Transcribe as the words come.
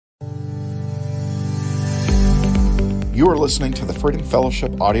You are listening to the Freedom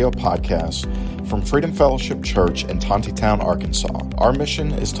Fellowship audio podcast from Freedom Fellowship Church in Tontitown, Arkansas. Our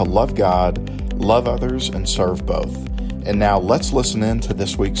mission is to love God, love others, and serve both. And now let's listen in to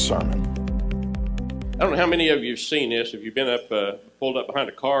this week's sermon. I don't know how many of you have seen this. If you've been pulled up behind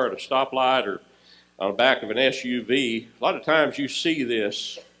a car at a stoplight or on the back of an SUV, a lot of times you see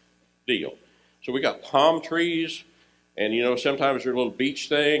this deal. So we got palm trees, and sometimes there's a little beach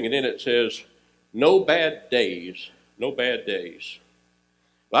thing, and then it says, "No bad days, no bad days."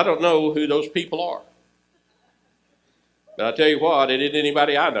 Well, I don't know who those people are. But I tell you what, it isn't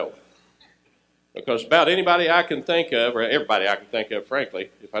anybody I know. Because about anybody I can think of, or everybody I can think of, frankly,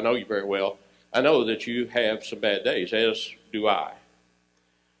 if I know you very well, I know that you have some bad days, as do I.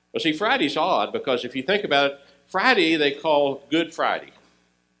 Well, see, Friday's odd because if you think about it, Friday they call Good Friday.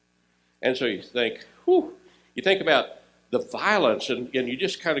 And so you think, you think about the violence, and you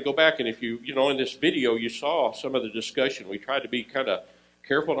just kind of go back, and if you in this video, you saw some of the discussion. We tried to be kind of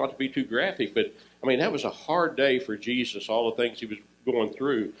careful not to be too graphic, but, that was a hard day for Jesus, all the things he was going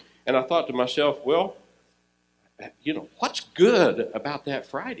through. And I thought to myself, well, what's good about that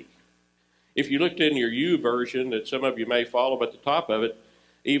Friday? If you looked in your U version that some of you may follow, but at the top of it,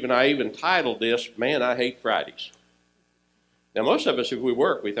 I even titled this, "Man, I Hate Fridays." Now, most of us, if we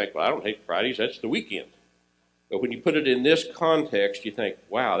work, we think, well, I don't hate Fridays, that's the weekend. But when you put it in this context, you think,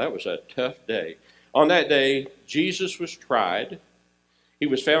 wow, that was a tough day. On that day, Jesus was tried. He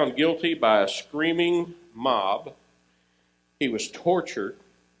was found guilty by a screaming mob. He was tortured.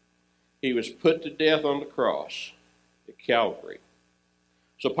 He was put to death on the cross at Calvary.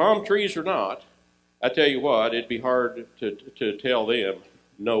 So palm trees or not, I tell you what, it'd be hard to tell them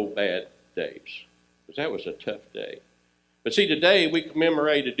no bad days, because that was a tough day. But see, today we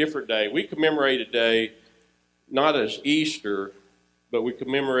commemorate a different day. We commemorate a day not as Easter, but we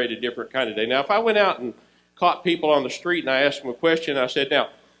commemorate a different kind of day. Now, if I went out and caught people on the street and I asked them a question, I said, now,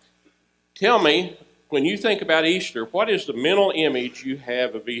 tell me, when you think about Easter, what is the mental image you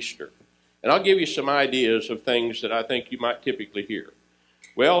have of Easter? And I'll give you some ideas of things that I think you might typically hear.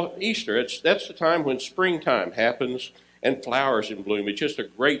 Well, Easter, that's the time when springtime happens and flowers in bloom. It's just a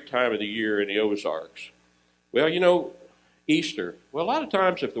great time of the year in the Ozarks. Well, Easter. Well, a lot of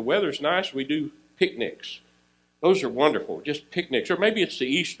times if the weather's nice, we do picnics. Those are wonderful, just picnics. Or maybe it's the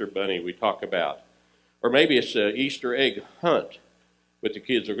Easter bunny we talk about. Or maybe it's an Easter egg hunt that the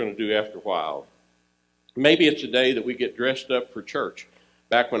kids are going to do after a while. Maybe it's a day that we get dressed up for church.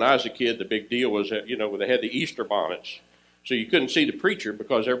 Back when I was a kid, the big deal was that, they had the Easter bonnets. So you couldn't see the preacher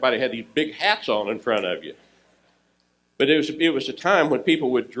because everybody had these big hats on in front of you. But it was a time when people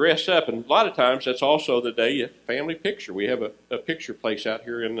would dress up, and a lot of times that's also the day of family picture. We have a picture place out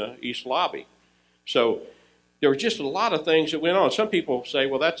here in the East Lobby. So there were just a lot of things that went on. Some people say,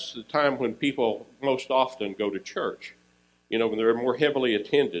 well, that's the time when people most often go to church, when they're more heavily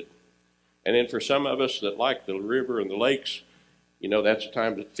attended. And then for some of us that like the river and the lakes, that's the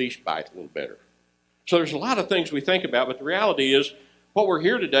time that fish bite a little better. So there's a lot of things we think about, but the reality is what we're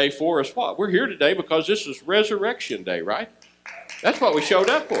here today for is what? We're here today because this is Resurrection Day, right? That's what we showed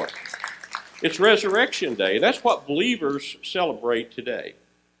up for. It's Resurrection Day, and that's what believers celebrate today.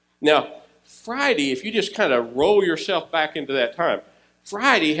 Now, Friday, if you just kind of roll yourself back into that time,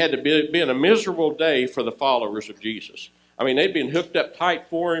 Friday had to been a miserable day for the followers of Jesus. They'd been hooked up tight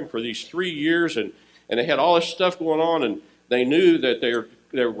for him for these 3 years, and they had all this stuff going on, and they knew that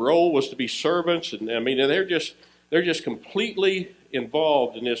their role was to be servants, and they're just completely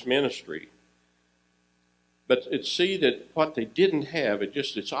involved in this ministry. But see that what they didn't have,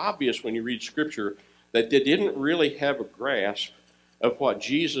 it's obvious when you read Scripture that they didn't really have a grasp of what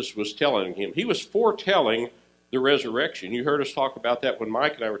Jesus was telling him. He was foretelling the resurrection. You heard us talk about that when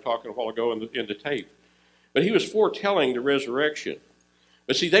Mike and I were talking a while ago in the tape. But he was foretelling the resurrection.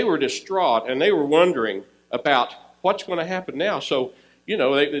 But see, they were distraught, and they were wondering about what's going to happen now. So,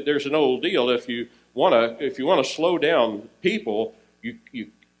 there's an old deal. If you want to slow down people, you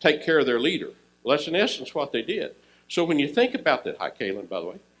take care of their leader. Well, that's in essence what they did. So when you think about that, hi, Kaylin, by the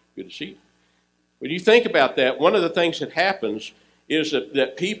way, good to see you. When you think about that, one of the things that happens is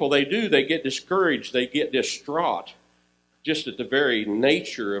that people, they get discouraged, they get distraught, just at the very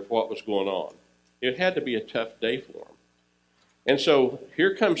nature of what was going on. It had to be a tough day for them. And so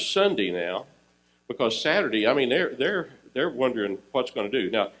here comes Sunday now, because Saturday, they're wondering what's going to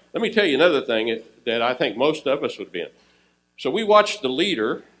do. Now, let me tell you another thing that I think most of us would have been. So we watched the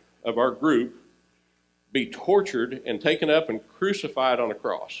leader of our group be tortured and taken up and crucified on a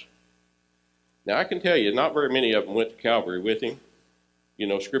cross. Now, I can tell you, not very many of them went to Calvary with him.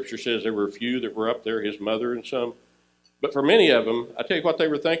 Scripture says there were a few that were up there, his mother and some. But for many of them, I tell you what they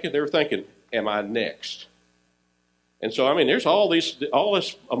were thinking. They were thinking, am I next? And so, I mean, there's all this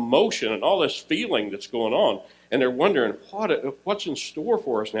emotion and all this feeling that's going on. And they're wondering, what's in store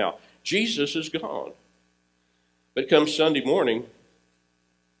for us now? Jesus is gone. But come Sunday morning,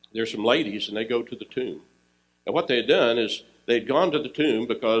 there's some ladies, and they go to the tomb. And what they had done is they'd gone to the tomb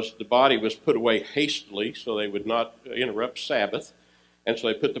because the body was put away hastily so they would not interrupt Sabbath. And so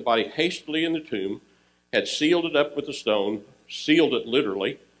they put the body hastily in the tomb, had sealed it up with a stone, sealed it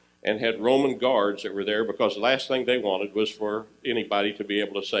literally, and had Roman guards that were there because the last thing they wanted was for anybody to be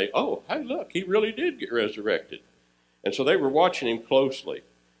able to say, oh, hey, look, he really did get resurrected. And so they were watching him closely.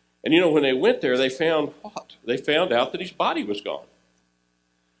 And, when they went there, they found what? They found out that his body was gone.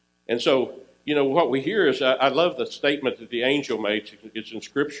 And so, what we hear is, I love the statement that the angel makes. It's in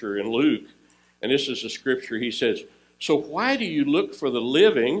Scripture in Luke. And this is the Scripture. He says, so why do you look for the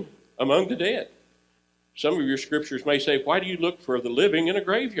living among the dead? Some of your Scriptures may say, why do you look for the living in a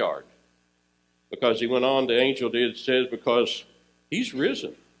graveyard? Because he went on, the angel says, because he's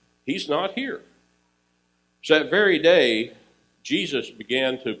risen. He's not here. So that very day, Jesus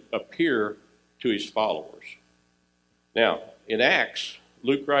began to appear to his followers. Now, in Acts,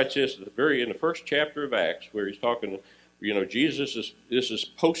 Luke writes this in the first chapter of Acts, where he's talking, this is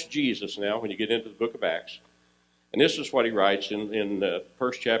post-Jesus now, when you get into the book of Acts. And this is what he writes in the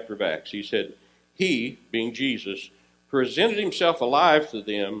first chapter of Acts. He said, he, being Jesus, presented himself alive to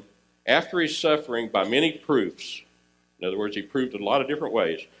them after his suffering by many proofs. In other words, he proved in a lot of different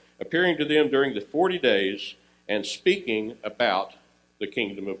ways, appearing to them during the 40 days and speaking about the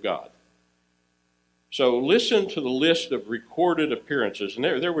kingdom of God. So listen to the list of recorded appearances. And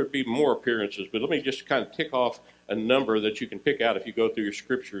there would be more appearances, but let me just kind of tick off a number that you can pick out if you go through your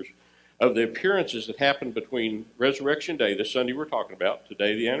Scriptures of the appearances that happened between Resurrection Day, this Sunday we're talking about,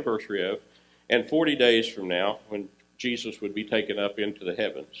 today the anniversary of, and 40 days from now when Jesus would be taken up into the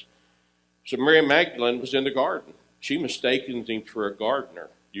heavens. So Mary Magdalene was in the garden. She mistakes him for a gardener.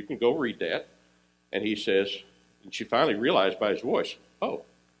 You can go read that. And he says, and she finally realized by his voice, oh,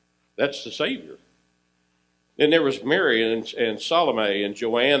 that's the Savior. Then there was Mary and Salome and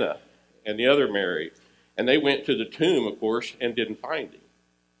Joanna and the other Mary. And they went to the tomb, of course, and didn't find him.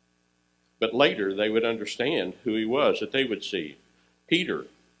 But later they would understand who he was, that they would see. Peter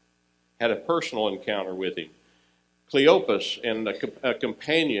had a personal encounter with him. Cleopas and a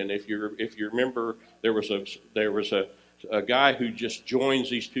companion, if you remember, there was a guy who just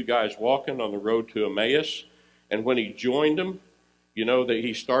joins these two guys walking on the road to Emmaus. And when he joined them, that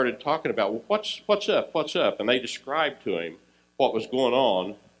he started talking about, well, what's up? And they described to him what was going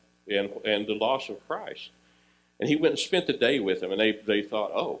on and the loss of Christ. And he went and spent the day with them, and they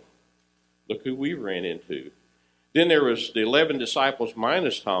thought, oh, look who we ran into. Then there was the 11 disciples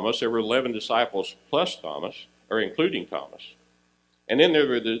minus Thomas. There were 11 disciples plus Thomas, or including Thomas. And then there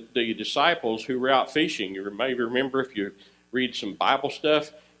were the disciples who were out fishing. You may remember, if you read some Bible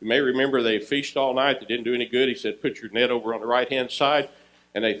stuff, you may remember they fished all night. They didn't do any good. He said, put your net over on the right-hand side.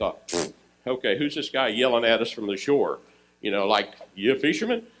 And they thought, okay, who's this guy yelling at us from the shore? Like, you a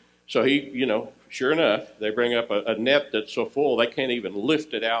fisherman? So he, sure enough, they bring up a net that's so full they can't even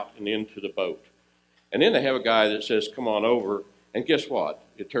lift it out and into the boat. And then they have a guy that says, come on over. And guess what?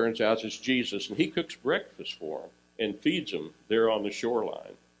 It turns out it's Jesus, and he cooks breakfast for them and feeds them there on the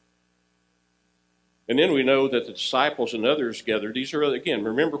shoreline. And then we know that the disciples and others gathered. These are, again,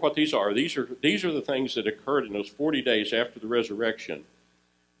 remember what these are. These are the things that occurred in those 40 days after the resurrection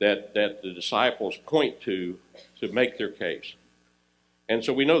that the disciples point to make their case. And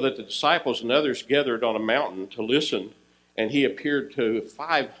so we know that the disciples and others gathered on a mountain to listen, and he appeared to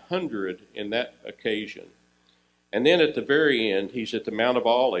 500 in that occasion. And then at the very end, he's at the Mount of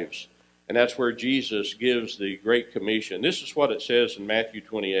Olives, and that's where Jesus gives the Great Commission. This is what it says in Matthew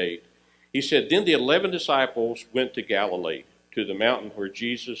 28. He said, then the 11 disciples went to Galilee, to the mountain where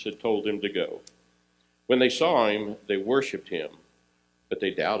Jesus had told them to go. When they saw him, they worshipped him, but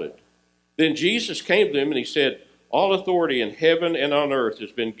they doubted. Then Jesus came to them and he said, all authority in heaven and on earth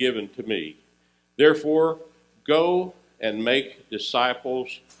has been given to me. Therefore, go and make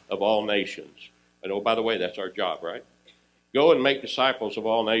disciples of all nations. And oh, by the way, that's our job, right? Go and make disciples of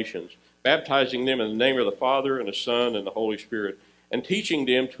all nations, baptizing them in the name of the Father and the Son and the Holy Spirit, and teaching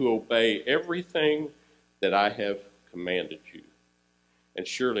them to obey everything that I have commanded you. And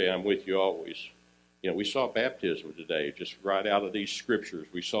surely I'm with you always. We saw baptism today, just right out of these Scriptures.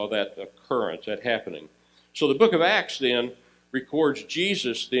 We saw that occurrence, that happening. So the book of Acts then records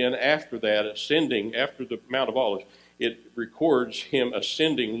Jesus then after that ascending, after the Mount of Olives. It records him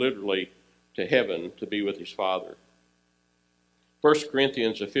ascending literally to heaven to be with his Father. 1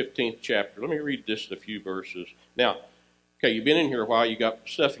 Corinthians, the 15th chapter. Let me read just a few verses. Now, okay, you've been in here a while. You got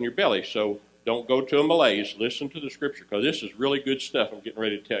stuff in your belly, so don't go to a malaise. Listen to the scripture, because this is really good stuff I'm getting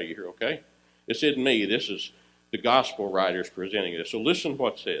ready to tell you here, okay? This isn't me. This is the gospel writers presenting this. So listen to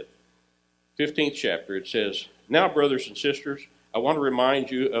what's said. 15th chapter, it says, "Now, brothers and sisters, I want to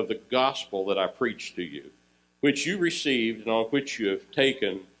remind you of the gospel that I preached to you, which you received and on which you have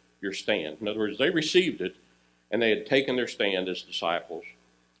taken your stand." In other words, they received it, and they had taken their stand as disciples.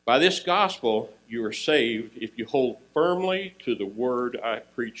 "By this gospel you are saved if you hold firmly to the word I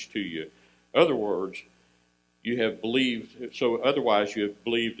preached to you. Other words, you have believed, so otherwise you have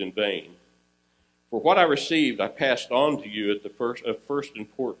believed in vain. For what I received I passed on to you at of first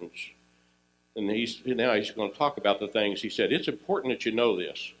importance." And now he's going to talk about the things. He said, it's important that you know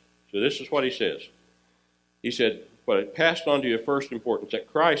this. So this is what he says. He said, "What I passed on to you of first importance, that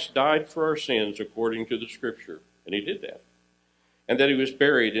Christ died for our sins according to the Scripture." And he did that. "And that he was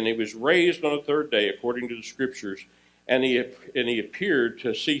buried, and he was raised on the third day according to the Scriptures. And he appeared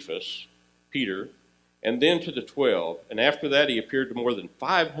to Cephas, Peter, and then to the 12. And after that he appeared to more than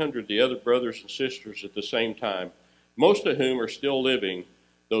 500 the other brothers and sisters at the same time, most of whom are still living,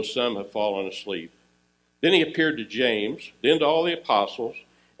 though some have fallen asleep. Then he appeared to James, then to all the apostles,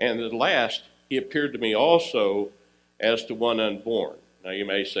 and at last he appeared to me also as to one unborn." Now you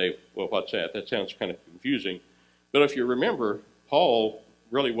may say, well, what's that? That sounds kind of confusing. But if you remember, Paul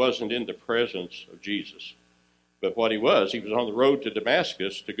really wasn't in the presence of Jesus. But what he was on the road to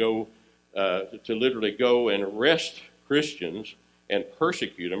Damascus to go, to literally go and arrest Christians and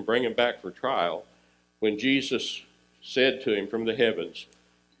persecute them, bring them back for trial, when Jesus said to him from the heavens,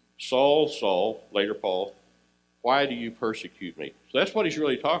 "Saul, Saul," later Paul, "why do you persecute me?" So that's what he's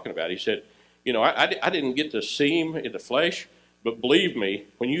really talking about. He said, I didn't get to see him in the flesh, but believe me,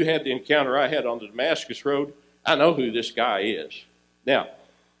 when you had the encounter I had on the Damascus Road, I know who this guy is. Now,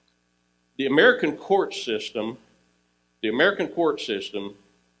 the American court system,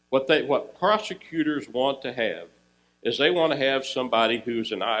 what prosecutors want to have is they want to have somebody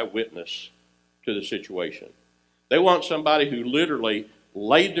who's an eyewitness to the situation. They want somebody who literally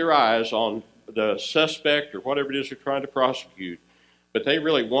laid their eyes on the suspect or whatever it is they're trying to prosecute, but they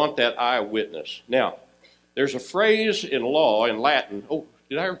really want that eyewitness. Now, there's a phrase in law, in Latin. Oh,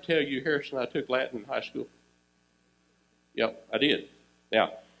 did I ever tell you, Harrison, I took Latin in high school? Yep, I did.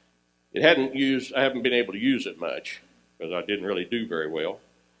 Now, I haven't been able to use it much because I didn't really do very well.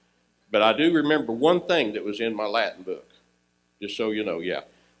 But I do remember one thing that was in my Latin book, just so you know, yeah.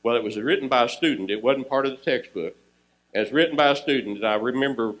 Well, it was written by a student. It wasn't part of the textbook. It was written by a student, and I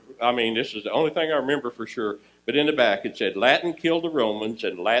remember, this is the only thing I remember for sure, but in the back it said, "Latin killed the Romans,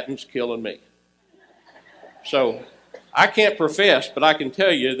 and Latin's killing me." So I can't profess, but I can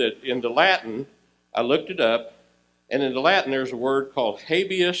tell you that in the Latin, I looked it up, and in the Latin there's a word called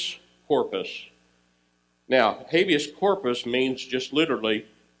habeas corpus. Now, habeas corpus means just literally,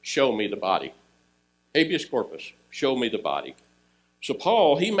 show me the body. Habeas corpus, show me the body. So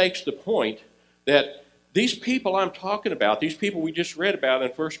Paul, he makes the point that these people I'm talking about, these people we just read about in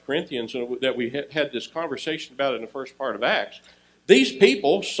 1 Corinthians and that we had this conversation about in the first part of Acts, these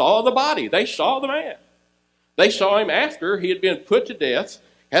people saw the body. They saw the man. They saw him after he had been put to death,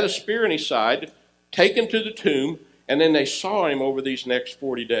 had a spear in his side, taken to the tomb, and then they saw him over these next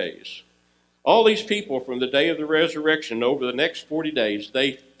 40 days. All these people from the day of the resurrection over the next 40 days,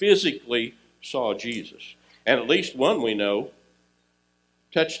 they physically saw Jesus. And at least one we know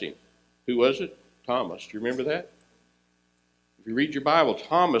touched him. Who was it? Thomas. Do you remember that? If you read your Bible,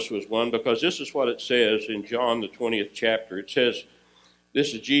 Thomas was one, because this is what it says in John the 20th chapter. It says,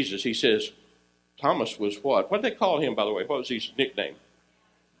 this is Jesus. He says, Thomas was what? What did they call him, by the way? What was his nickname?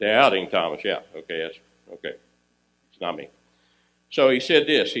 Doubting Thomas. Yeah, okay, okay. It's not me. So he said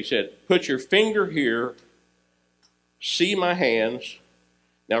this. He said, "Put your finger here, see my hands.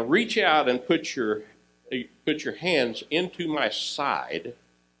 Now reach out and put your hands into my side,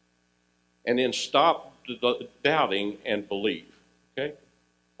 and then stop doubting and believe." Okay?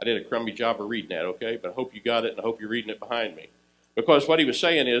 I did a crummy job of reading that, okay? But I hope you got it, and I hope you're reading it behind me. Because what he was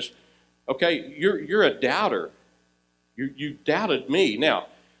saying is, okay, you're a doubter. You doubted me. Now,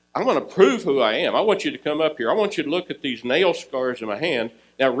 I'm going to prove who I am. I want you to come up here. I want you to look at these nail scars in my hand.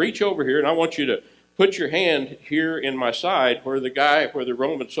 Now reach over here, and I want you to put your hand here in my side where the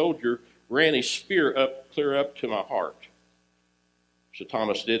Roman soldier ran his spear up, clear up to my heart. So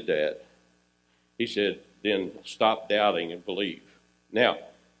Thomas did that. He said, then stop doubting and believe. Now,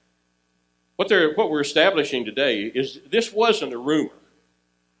 what we're establishing today is this wasn't a rumor.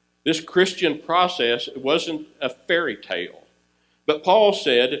 This Christian process wasn't a fairy tale. But Paul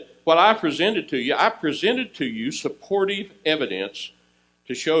said, what I presented to you supportive evidence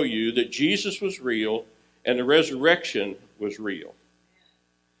to show you that Jesus was real and the resurrection was real.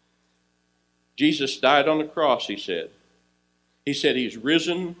 Jesus died on the cross, he said. He said he's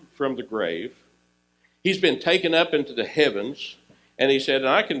risen from the grave. He's been taken up into the heavens. And he said, and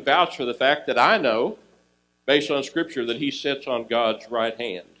I can vouch for the fact that I know, based on Scripture, that he sits on God's right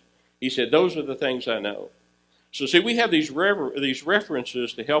hand. He said, those are the things I know. So see, we have these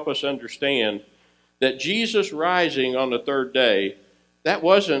references to help us understand that Jesus rising on the third day, that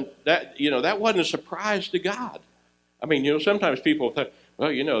wasn't a surprise to God. I mean, sometimes people think,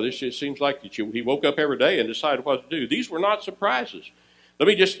 well, this just seems like he woke up every day and decided what to do. These were not surprises. Let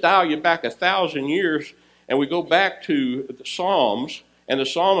me just dial you back 1,000 years, and we go back to the Psalms, and the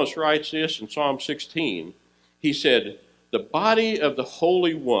psalmist writes this in Psalm 16. He said, the body of the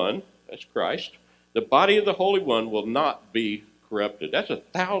Holy One, that's Christ, the body of the Holy One will not be corrupted. That's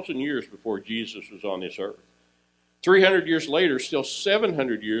 1,000 years before Jesus was on this earth. 300 years later, still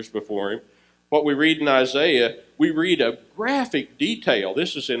 700 years before him, what we read in Isaiah, we read a graphic detail.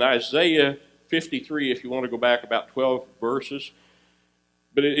 This is in Isaiah 53, if you want to go back about 12 verses.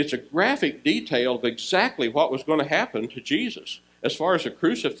 But it's a graphic detail of exactly what was going to happen to Jesus as far as the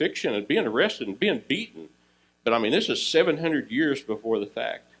crucifixion and being arrested and being beaten. But I mean, this is 700 years before the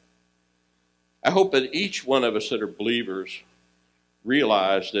fact. I hope that each one of us that are believers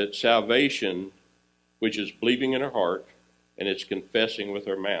realize that salvation, which is believing in our heart and it's confessing with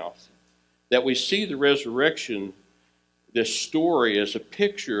our mouth, that we see the resurrection, this story, as a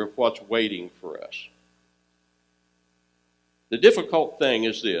picture of what's waiting for us. The difficult thing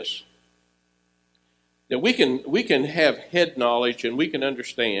is this, that we can have head knowledge and we can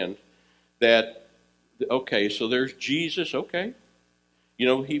understand that, okay, so there's Jesus, okay.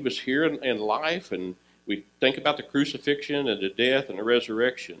 He was here in life, and we think about the crucifixion and the death and the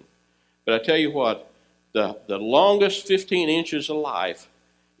resurrection. But I tell you what, the longest 15 inches of life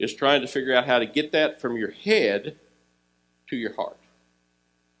is trying to figure out how to get that from your head to your heart.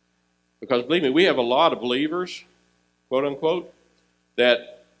 Because believe me, we have a lot of believers, quote unquote,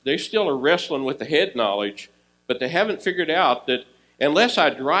 that they still are wrestling with the head knowledge, but they haven't figured out that unless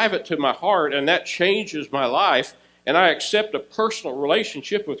I drive it to my heart and that changes my life and I accept a personal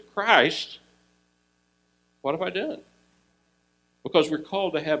relationship with Christ, what have I done? Because we're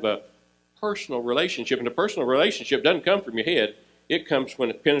called to have a personal relationship, and a personal relationship doesn't come from your head. It comes when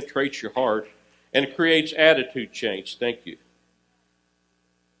it penetrates your heart and it creates attitude change. Thank you.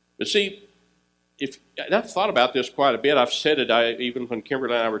 But see, and I've thought about this quite a bit. I've said it even when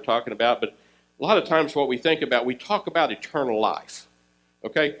Kimberly and I were talking about, but a lot of times what we think about, we talk about eternal life,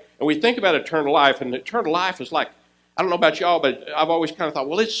 okay? And we think about eternal life, and eternal life is like, I don't know about y'all, but I've always kind of thought,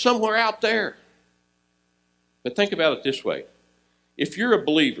 well, it's somewhere out there. But think about it this way. If you're a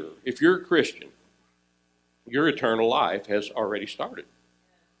believer, if you're a Christian, your eternal life has already started,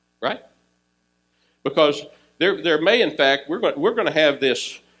 right? Because there may, in fact, we're going to have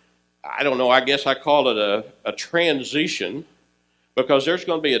this, I don't know, I guess I call it a transition, because there's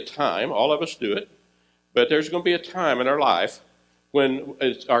going to be a time, all of us do it, but there's going to be a time in our life when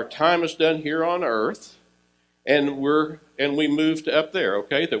our time is done here on earth, and we move to up there,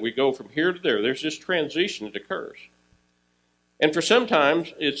 okay? That we go from here to there. There's this transition that occurs. And for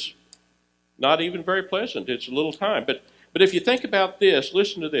sometimes it's not even very pleasant. It's a little time. But if you think about this,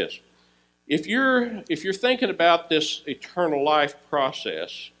 listen to this. If you're thinking about this eternal life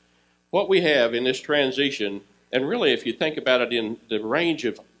process, what we have in this transition, and really if you think about it in the range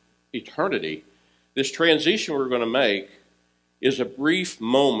of eternity, this transition we're going to make is a brief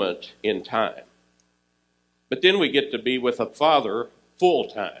moment in time. But then we get to be with the Father full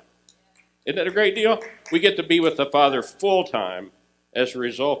time. Isn't that a great deal? We get to be with the Father full time as a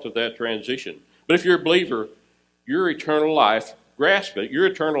result of that transition. But if you're a believer, your eternal life, grasp it, your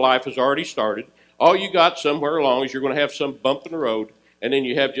eternal life has already started. All you got somewhere along is you're going to have some bump in the road, and then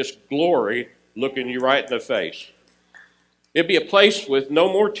you have just glory looking you right in the face. It'd be a place with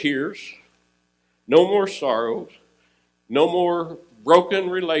no more tears, no more sorrows, no more broken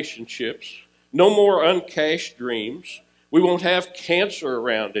relationships, no more uncashed dreams. We won't have cancer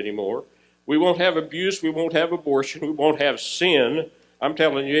around anymore. We won't have abuse. We won't have abortion. We won't have sin. I'm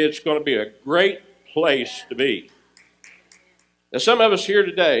telling you, it's going to be a great place to be. Now, some of us here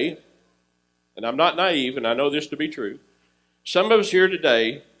today, and I'm not naive, and I know this to be true, some of us here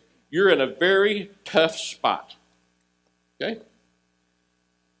today, you're in a very tough spot. Okay?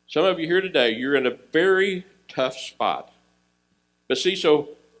 Some of you here today, you're in a very tough spot. But see, so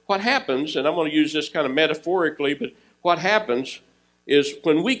what happens, and I'm going to use this kind of metaphorically, but what happens is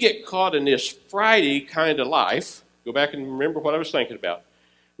when we get caught in this Friday kind of life, go back and remember what I was thinking about.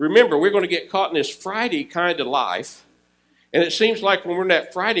 Remember, we're going to get caught in this Friday kind of life, and it seems like when we're in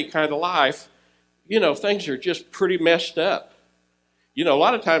that Friday kind of life, you know, things are just pretty messed up. You know, a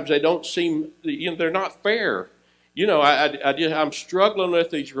lot of times they don't seem, you know, they're not fair. You know, I'm struggling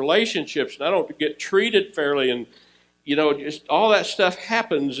with these relationships, and I don't get treated fairly, and, you know, just all that stuff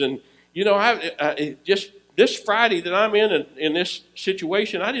happens. And, you know, I just this Friday that I'm in this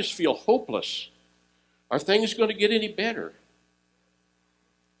situation, I just feel hopeless. Are things going to get any better?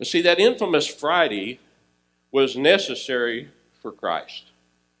 But see, that infamous Friday was necessary for Christ.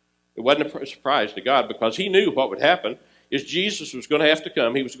 It wasn't a surprise to God, because he knew what would happen is Jesus was going to have to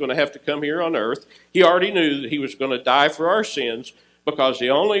come. He was going to have to come here on earth. He already knew that he was going to die for our sins, because the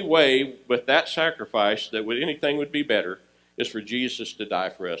only way with that sacrifice that anything would be better is for Jesus to die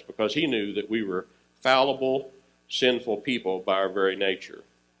for us, because he knew that we were fallible, sinful people by our very nature.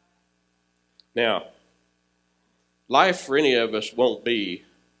 Now, life for any of us won't be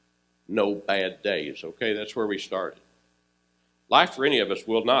no bad days, okay? That's where we started. Life for any of us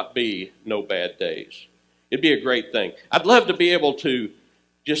will not be no bad days. It'd be a great thing. I'd love to be able to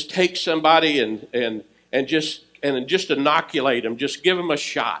just take somebody and just inoculate them, just give them a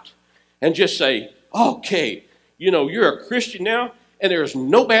shot, and just say, okay, you know, you're a Christian now, and there's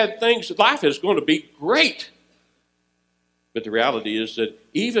no bad things. Life is going to be great. But the reality is that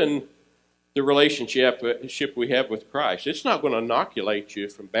even the relationship we have with Christ, it's not going to inoculate you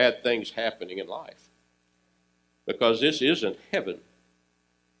from bad things happening in life. Because this isn't heaven.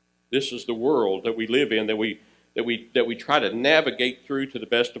 This is the world that we live in, that we try to navigate through to the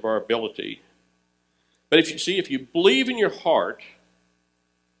best of our ability. But if you believe in your heart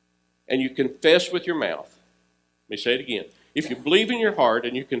and you confess with your mouth, let me say it again. If you believe in your heart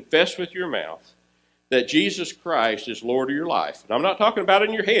and you confess with your mouth that Jesus Christ is Lord of your life, and I'm not talking about it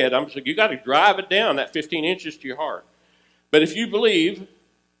in your head, I'm saying you got to drive it down that 15 inches to your heart. But if you believe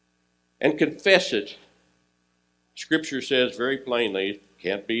and confess it, Scripture says very plainly, it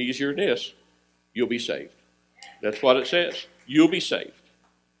can't be easier than this, you'll be saved. That's what it says. You'll be saved.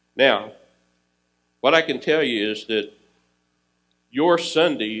 Now, what I can tell you is that your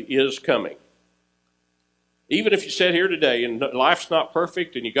Sunday is coming. Even if you sit here today and life's not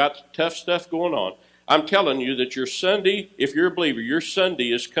perfect and you got tough stuff going on, I'm telling you that your Sunday, if you're a believer, your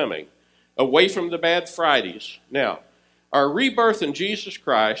Sunday is coming. Away from the bad Fridays. Now, our rebirth in Jesus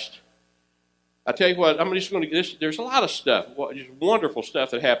Christ, I tell you what, I'm just going to, there's a lot of stuff, just wonderful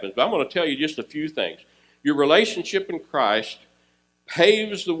stuff that happens, but I'm going to tell you just a few things. Your relationship in Christ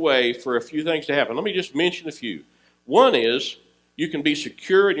paves the way for a few things to happen. Let me just mention a few. One is you can be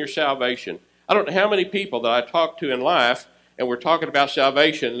secure in your salvation. I don't know how many people that I talk to in life, and we're talking about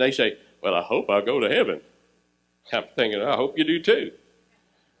salvation, and they say, well, I hope I go to heaven. I'm thinking, I hope you do too.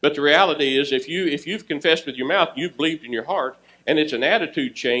 But the reality is, if you've confessed with your mouth, you've believed in your heart, and it's an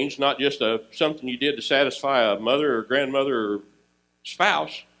attitude change, not just something you did to satisfy a mother or grandmother or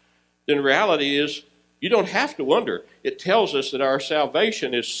spouse, then the reality is you don't have to wonder. It tells us that our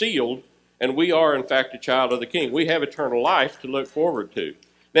salvation is sealed, and we are, in fact, a child of the King. We have eternal life to look forward to.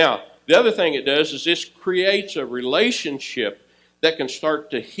 Now, the other thing it does is this creates a relationship that can start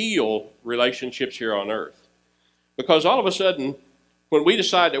to heal relationships here on earth. Because all of a sudden, when we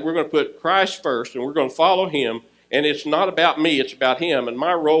decide that we're going to put Christ first and we're going to follow him, and it's not about me, it's about him and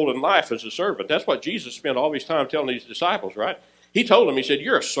my role in life as a servant. That's what Jesus spent all his time telling these disciples, right? He told them, he said,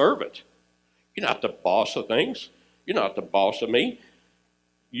 you're a servant. You're not the boss of things. You're not the boss of me.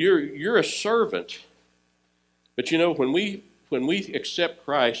 You're a servant. But you know, when we accept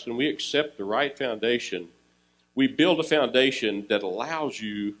Christ and we accept the right foundation, we build a foundation that allows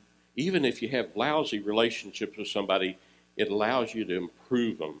you, even if you have lousy relationships with somebody, it allows you to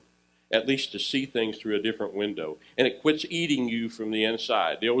improve them, at least to see things through a different window. And it quits eating you from the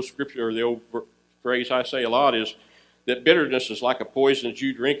inside. The old scripture, or the old phrase I say a lot is that bitterness is like a poison that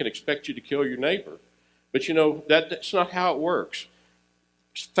you drink and expect you to kill your neighbor. But you know, that's not how it works.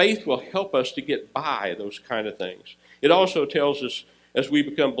 Faith will help us to get by those kind of things. It also tells us, as we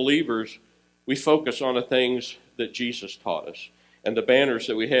become believers, we focus on the things that Jesus taught us. And the banners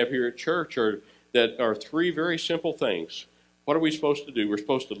that we have here at church are three very simple things. What are we supposed to do? We're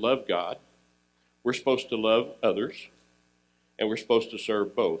supposed to love God, we're supposed to love others, and we're supposed to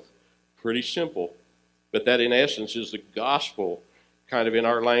serve both. Pretty simple, but that in essence is the gospel kind of in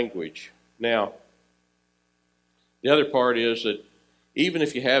our language. Now, the other part is that even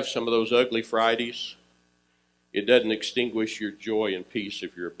if you have some of those ugly Fridays, it doesn't extinguish your joy and peace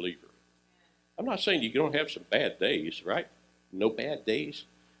if you're a believer. I'm not saying you don't have some bad days, right? No bad days.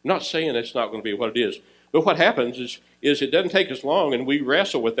 I'm not saying that's not going to be what it is. But what happens is it doesn't take us long, and we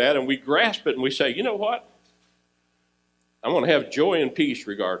wrestle with that, and we grasp it, and we say, you know what? I'm going to have joy and peace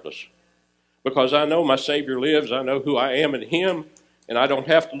regardless. Because I know my Savior lives, I know who I am in him, and I don't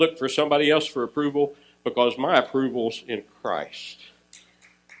have to look for somebody else for approval, because my approval's in Christ.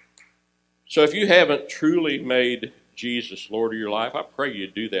 So if you haven't truly made Jesus Lord of your life, I pray you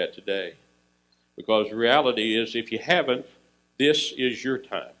do that today. Because the reality is, if you haven't, this is your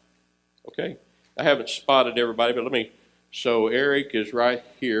time. Okay? I haven't spotted everybody, but so Eric is right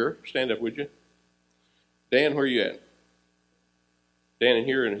here. Stand up, would you? Dan, where are you at? Dan in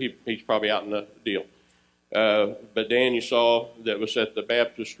here, and he's probably out in the deal. But Dan, you saw that was at the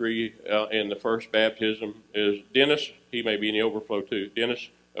baptistry in the first baptism is Dennis. He may be in the overflow too. Dennis,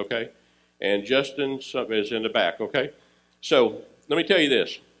 okay? And Justin is in the back, okay? So let me tell you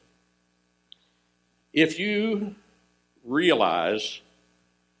this. If you realize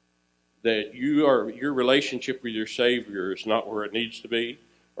that your relationship with your Savior is not where it needs to be,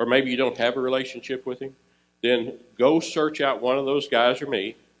 or maybe you don't have a relationship with Him, then go search out one of those guys or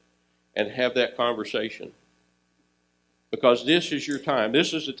me and have that conversation. Because this is your time.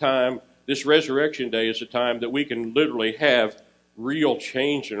 This is the time, this Resurrection Day is the time that we can literally have real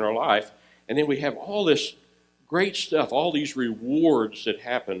change in our life. And then we have all this great stuff, all these rewards that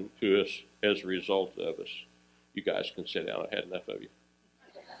happen to us as a result of us. You guys can sit down. I had enough of you.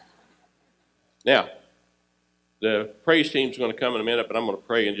 Now, the praise team's going to come in a minute, but I'm going to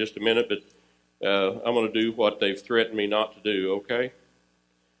pray in just a minute. But I'm going to do what they've threatened me not to do, okay?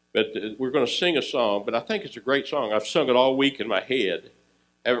 But we're going to sing a song, but I think it's a great song. I've sung it all week in my head.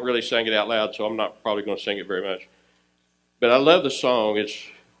 Haven't really sang it out loud, so I'm not probably going to sing it very much. But I love the song. It's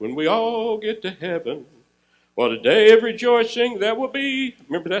when we all get to heaven, what a day of rejoicing that will be.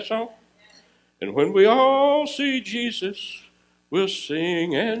 Remember that song? And when we all see Jesus, we'll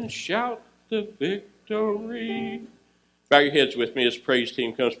sing and shout the victory. Bow your heads with me as the praise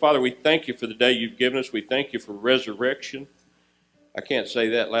team comes. Father, we thank you for the day you've given us. We thank you for resurrection. I can't say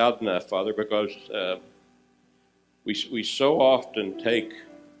that loud enough, Father, because we so often take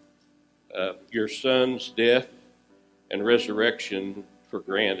your Son's death and resurrection for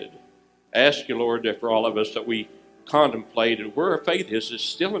granted. I ask you, Lord, that for all of us that we contemplated where our faith is it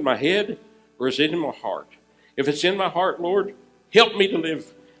still in my head or is it in my heart? If it's in my heart, Lord, help me to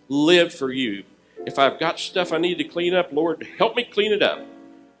live for you. If I've got stuff I need to clean up, Lord, help me clean it up.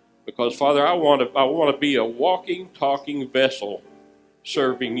 Because, Father, I want to be a walking, talking vessel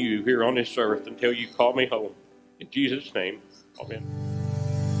serving you here on this earth until you call me home. In Jesus' name, amen.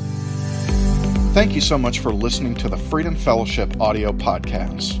 Thank you so much for listening to the Freedom Fellowship audio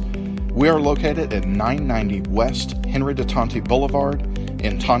podcast. We are located at 990 West Henry de Tonty Boulevard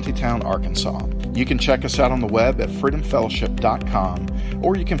in Tontitown, Arkansas. You can check us out on the web at freedomfellowship.com,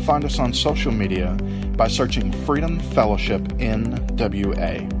 or you can find us on social media by searching Freedom Fellowship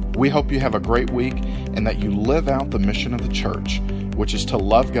NWA. We hope you have a great week and that you live out the mission of the church, which is to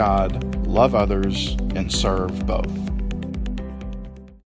love God, love others, and serve both.